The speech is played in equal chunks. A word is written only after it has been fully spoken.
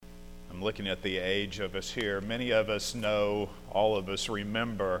I'm looking at the age of us here. Many of us know, all of us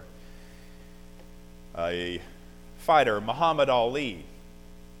remember a fighter, Muhammad Ali,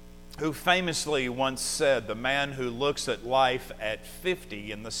 who famously once said, "The man who looks at life at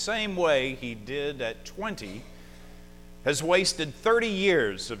 50 in the same way he did at 20 has wasted 30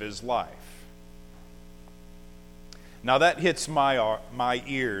 years of his life." Now that hits my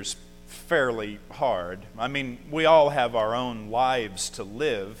ears fairly hard. I mean, we all have our own lives to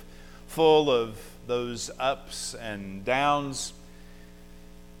live, full of those ups and downs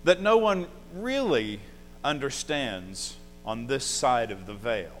that no one really understands on this side of the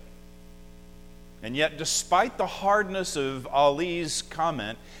veil. And yet, despite the hardness of Ali's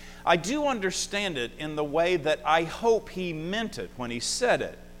comment, I do understand it in the way that I hope he meant it when he said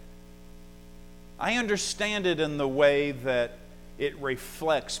it. I understand it in the way that it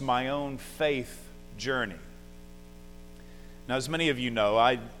reflects my own faith journey. Now, as many of you know,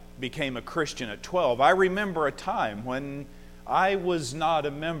 I became a Christian at 12. I remember a time when I was not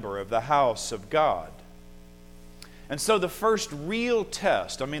a member of the house of God. And so the first real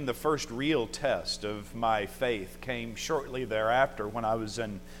test of my faith came shortly thereafter when I was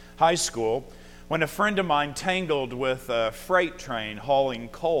in high school, when a friend of mine tangled with a freight train hauling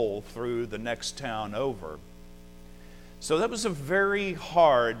coal through the next town over. So that was a very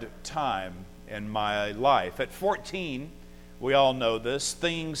hard time in my life. At 14, we all know this,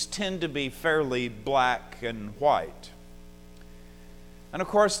 things tend to be fairly black and white. And of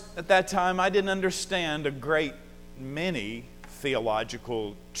course, at that time, I didn't understand a great many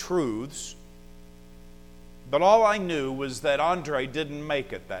theological truths, but all I knew was that Andre didn't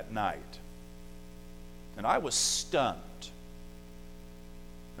make it that night. And I was stunned.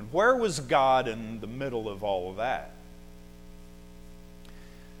 And where was God in the middle of all of that?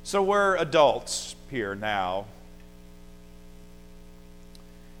 So we're adults here now,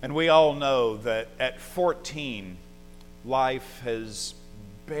 and we all know that at 14, life has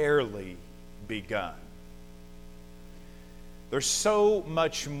barely begun. There's so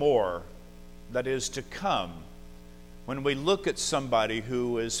much more that is to come when we look at somebody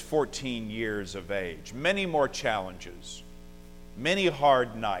who is 14 years of age. Many more challenges, many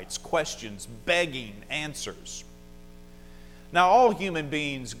hard nights, questions, begging answers. Now, all human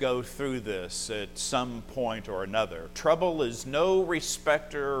beings go through this at some point or another. Trouble is no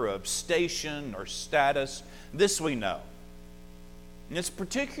respecter of station or status. This we know. And it's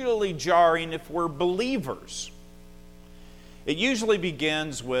particularly jarring if we're believers. It usually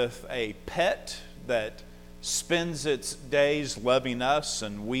begins with a pet that spends its days loving us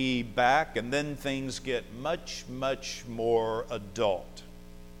and we back, and then things get much, much more adult.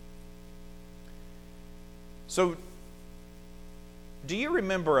 So, do you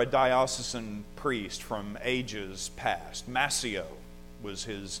remember a diocesan priest from ages past? Masio was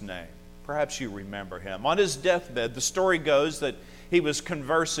his name. Perhaps you remember him. On his deathbed, the story goes that he was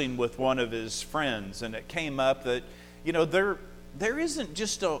conversing with one of his friends, and it came up that, you know, there isn't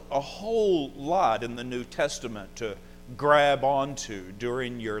just a whole lot in the New Testament to grab onto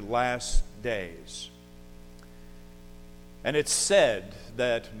during your last days. And it's said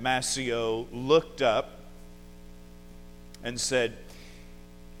that Masio looked up and said,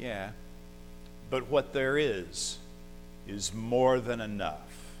 "Yeah, but what there is more than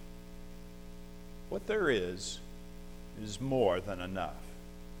enough. What there is more than enough."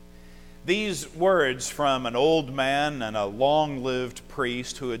 These words from an old man and a long-lived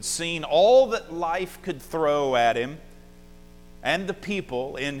priest who had seen all that life could throw at him and the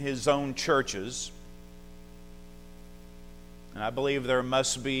people in his own churches. And I believe there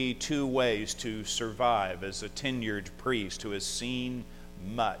must be two ways to survive as a tenured priest who has seen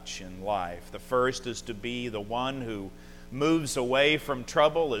much in life. The first is to be the one who moves away from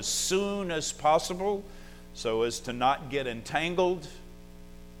trouble as soon as possible so as to not get entangled.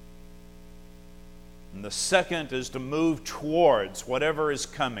 And the second is to move towards whatever is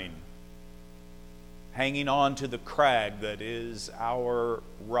coming, hanging on to the crag that is our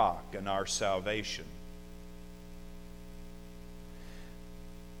rock and our salvation.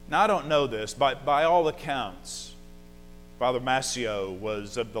 Now, I don't know this, but by all accounts, Father Masio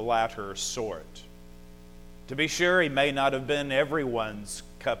was of the latter sort. To be sure, he may not have been everyone's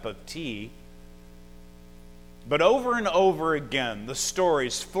cup of tea, but over and over again, the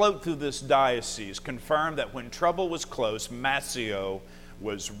stories float through this diocese confirm that when trouble was close, Masio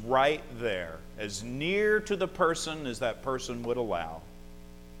was right there, as near to the person as that person would allow.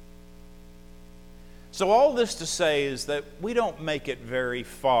 So all this to say is that we don't make it very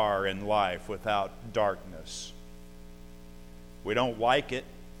far in life without darkness. We don't like it.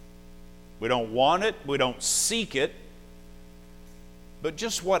 We don't want it. We don't seek it. but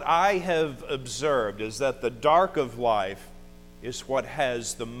just what I have observed is that the dark of life is what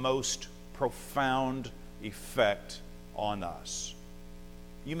has the most profound effect on us.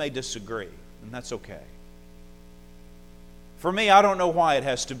 You may disagree, and that's okay. For me, I don't know why it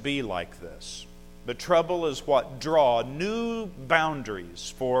has to be like this, but trouble is what draws new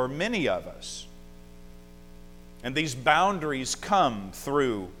boundaries for many of us. And these boundaries come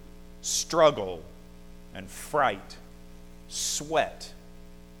through struggle and fright, sweat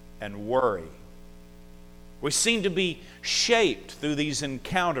and worry. We seem to be shaped through these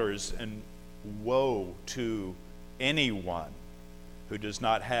encounters, and woe to anyone who does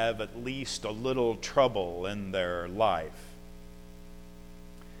not have at least a little trouble in their life.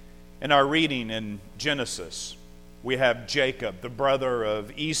 In our reading in Genesis, we have Jacob, the brother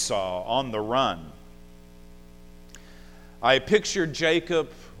of Esau, on the run. I picture Jacob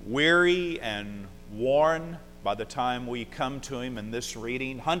weary and worn by the time we come to him in this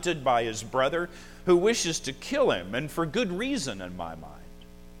reading, hunted by his brother who wishes to kill him, and for good reason in my mind.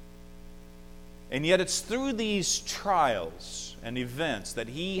 And yet it's through these trials and events that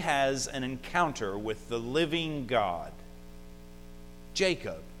he has an encounter with the living God.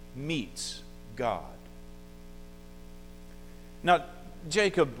 Jacob meets God. Now,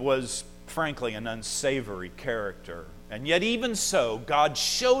 Jacob was frankly an unsavory character, and yet even so, God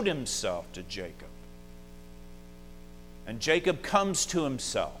showed himself to Jacob. And Jacob comes to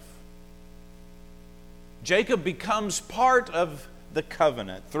himself. Jacob becomes part of the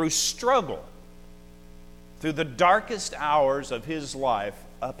covenant through struggle, through the darkest hours of his life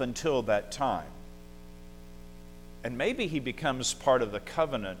up until that time. And maybe he becomes part of the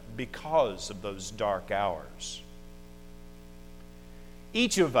covenant because of those dark hours.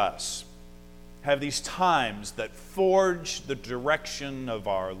 Each of us have these times that forge the direction of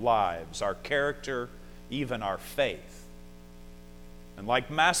our lives, our character, even our faith. And like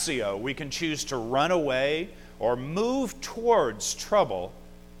Masio, we can choose to run away or move towards trouble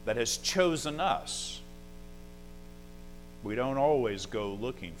that has chosen us. We don't always go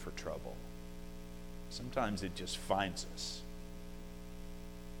looking for trouble. Sometimes it just finds us.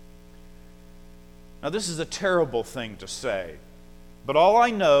 Now, this is a terrible thing to say, but all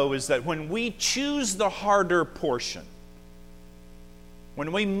I know is that when we choose the harder portion,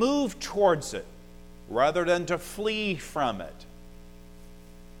 when we move towards it rather than to flee from it,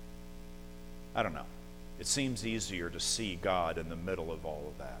 I don't know, it seems easier to see God in the middle of all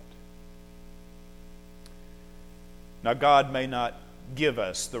of that. Now, God may not give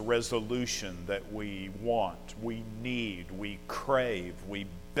us the resolution that we want, we need, we crave, we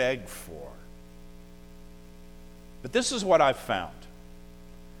beg for. But this is what I've found.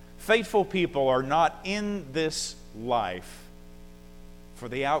 Faithful people are not in this life for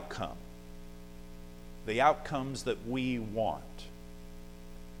the outcomes that we want.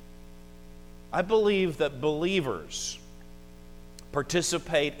 I believe that believers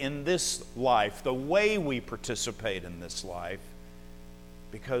participate in this life the way we participate in this life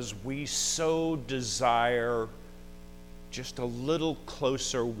because we so desire just a little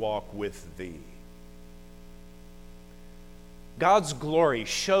closer walk with Thee. God's glory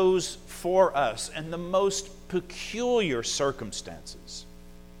shows for us in the most peculiar circumstances.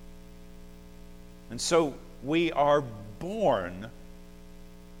 And so we are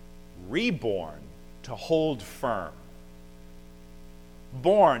reborn to hold firm.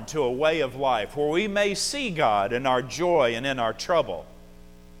 Born to a way of life where we may see God in our joy and in our trouble.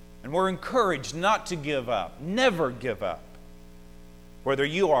 And we're encouraged not to give up, never give up. Whether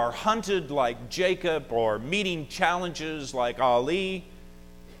you are hunted like Jacob or meeting challenges like Ali,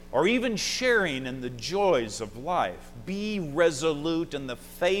 or even sharing in the joys of life, be resolute in the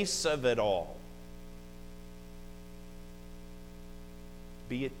face of it all.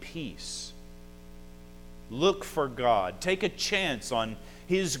 Be at peace. Look for God. Take a chance on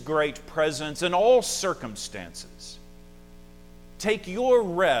His great presence in all circumstances. Take your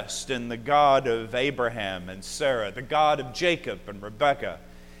rest in the God of Abraham and Sarah, the God of Jacob and Rebekah,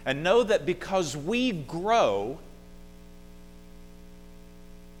 and know that because we grow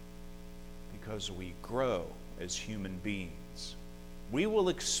as human beings, we will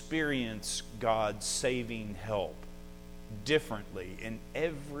experience God's saving help differently in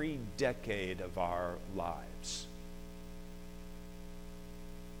every decade of our lives.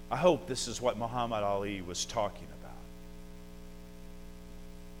 I hope this is what Muhammad Ali was talking about.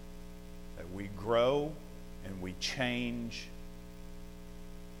 That we grow and we change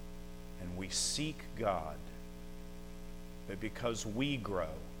and we seek God. But because we grow,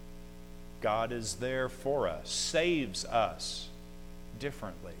 God is there for us, saves us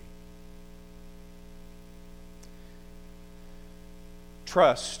differently.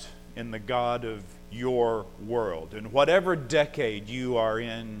 Trust in the God of your world, in whatever decade you are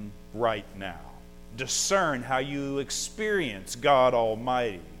in right now. Discern how you experience God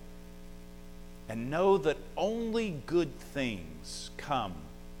Almighty, and know that only good things come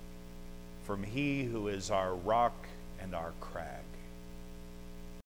from He who is our rock and our crag.